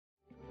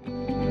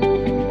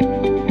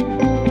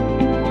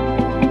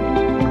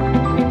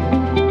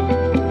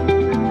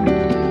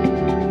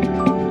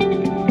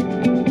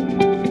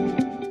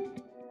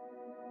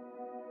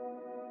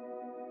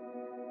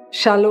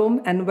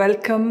Shalom and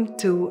welcome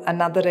to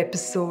another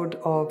episode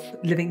of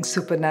Living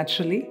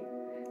Supernaturally.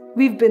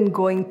 We've been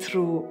going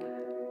through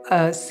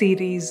a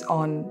series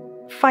on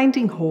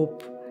finding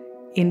hope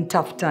in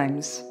tough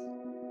times.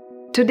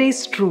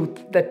 Today's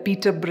truth that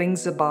Peter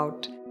brings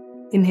about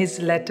in his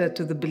letter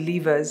to the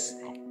believers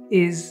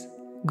is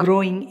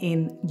growing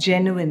in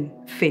genuine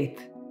faith.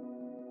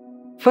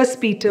 1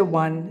 Peter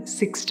 1,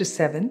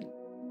 6-7.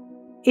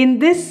 In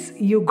this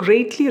you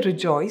greatly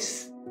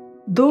rejoice,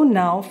 though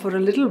now for a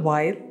little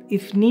while,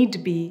 if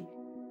need be,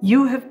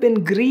 you have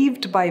been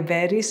grieved by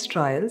various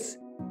trials,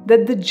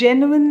 that the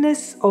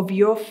genuineness of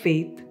your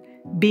faith,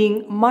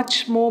 being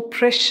much more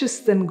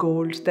precious than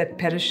gold that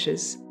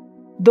perishes,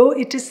 though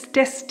it is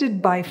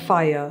tested by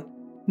fire,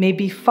 may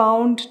be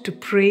found to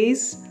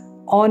praise,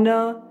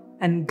 honor,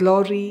 and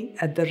glory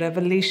at the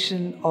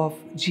revelation of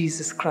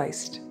Jesus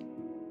Christ.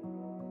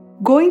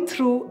 Going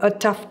through a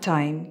tough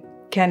time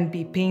can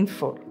be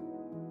painful.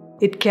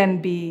 It can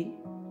be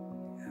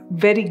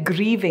very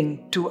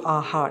grieving to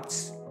our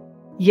hearts.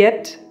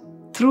 Yet,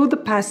 through the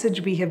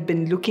passage we have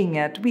been looking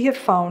at, we have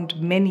found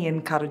many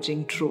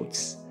encouraging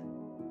truths.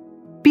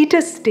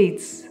 Peter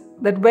states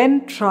that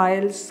when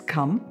trials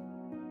come,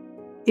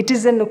 it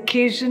is an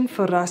occasion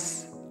for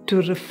us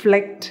to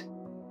reflect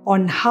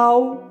on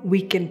how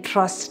we can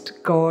trust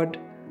God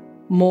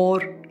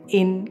more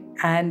in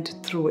and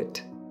through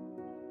it.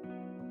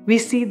 We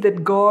see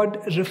that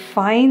God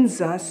refines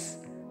us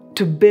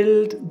to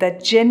build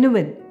that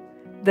genuine,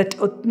 that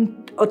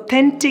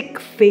authentic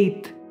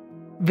faith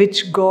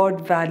which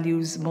God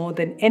values more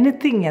than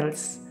anything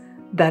else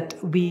that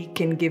we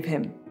can give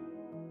Him.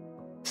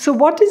 So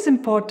what is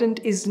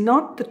important is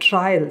not the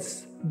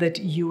trials that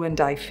you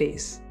and I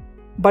face,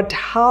 but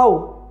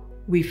how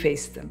we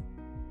face them,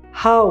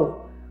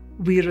 how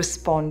we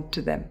respond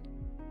to them.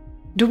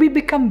 Do we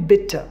become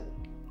bitter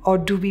or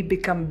do we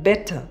become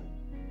better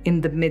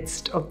in the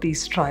midst of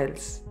these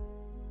trials?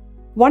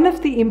 One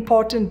of the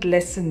important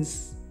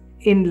lessons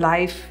in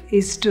life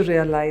is to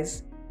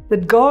realize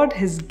that God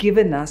has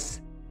given us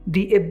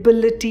the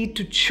ability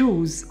to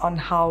choose on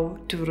how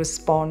to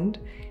respond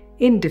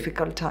in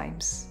difficult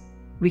times.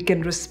 We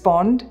can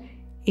respond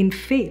in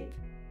faith.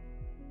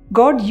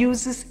 God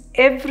uses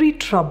every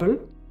trouble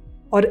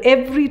or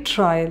every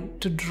trial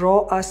to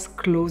draw us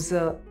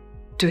closer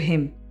to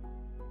Him.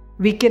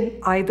 We can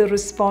either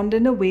respond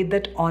in a way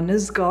that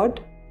honors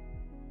God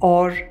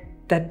or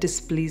that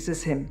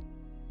displeases Him.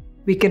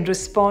 We can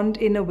respond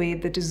in a way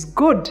that is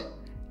good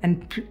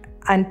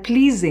and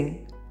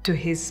pleasing to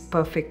His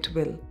perfect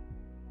will.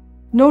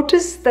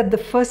 Notice that the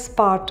first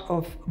part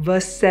of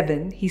verse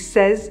 7, he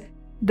says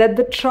that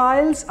the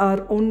trials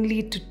are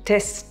only to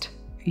test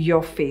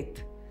your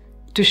faith,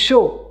 to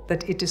show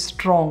that it is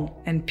strong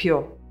and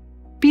pure.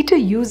 Peter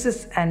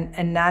uses an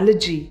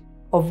analogy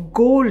of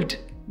gold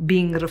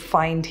being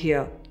refined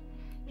here.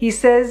 He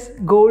says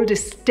gold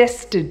is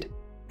tested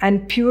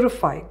and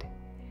purified.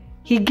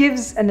 He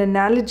gives an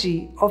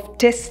analogy of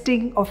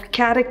testing of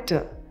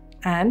character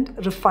and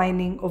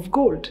refining of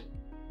gold.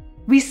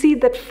 We see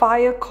that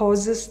fire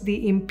causes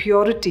the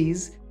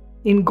impurities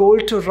in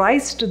gold to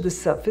rise to the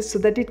surface so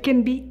that it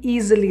can be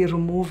easily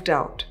removed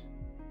out.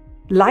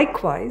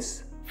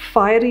 Likewise,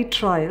 fiery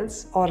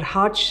trials or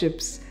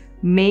hardships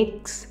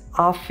makes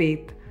our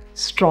faith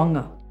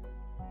stronger.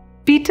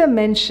 Peter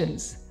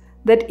mentions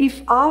that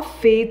if our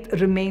faith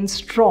remains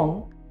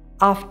strong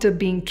after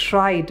being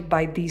tried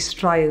by these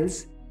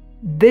trials,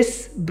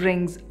 this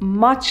brings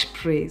much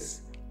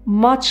praise,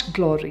 much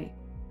glory,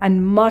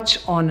 and much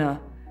honor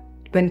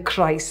when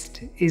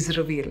Christ is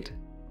revealed.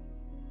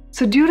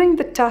 So during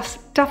the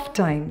tough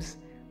times,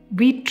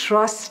 we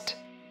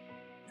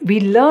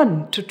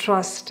learn to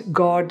trust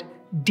God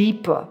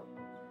deeper.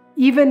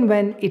 Even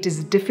when it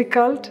is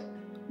difficult,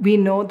 we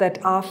know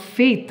that our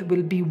faith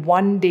will be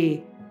one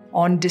day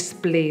on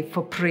display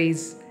for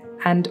praise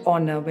and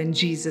honor when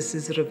Jesus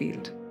is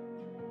revealed.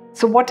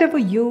 So whatever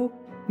you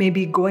may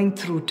be going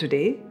through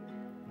today,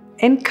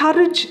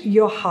 encourage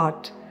your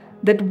heart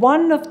that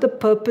one of the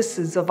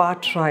purposes of our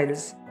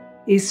trials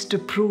is to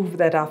prove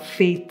that our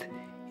faith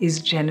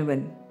is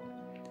genuine.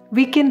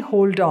 We can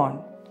hold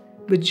on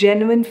with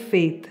genuine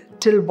faith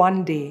till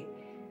one day,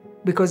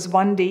 because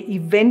one day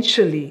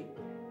eventually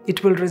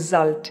it will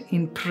result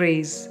in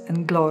praise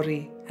and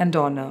glory and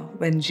honor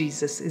when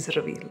Jesus is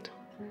revealed.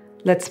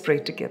 Let's pray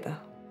together.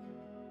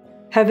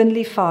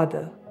 Heavenly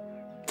Father,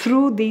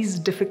 through these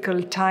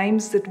difficult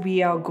times that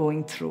we are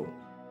going through,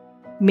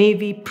 may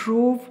we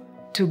prove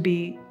to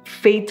be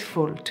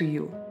faithful to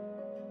you.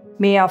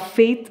 May our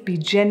faith be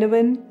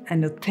genuine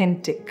and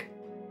authentic,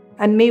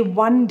 and may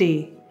one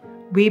day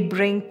we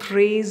bring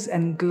praise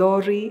and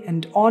glory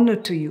and honor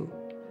to you,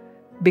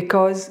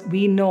 because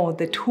we know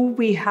that who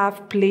we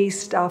have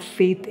placed our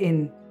faith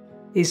in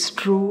is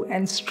true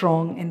and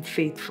strong and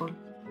faithful.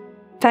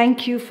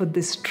 Thank you for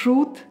this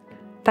truth.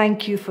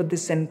 Thank you for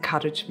this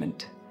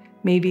encouragement.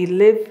 May we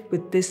live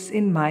with this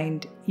in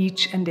mind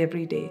each and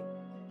every day.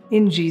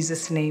 In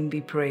Jesus' name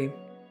we pray.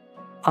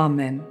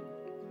 Amen.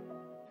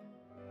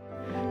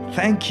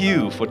 Thank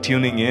you for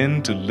tuning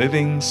in to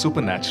Living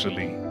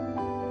Supernaturally.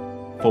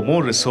 For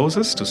more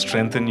resources to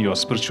strengthen your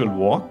spiritual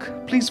walk,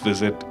 please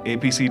visit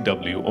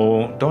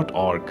apcwo.org.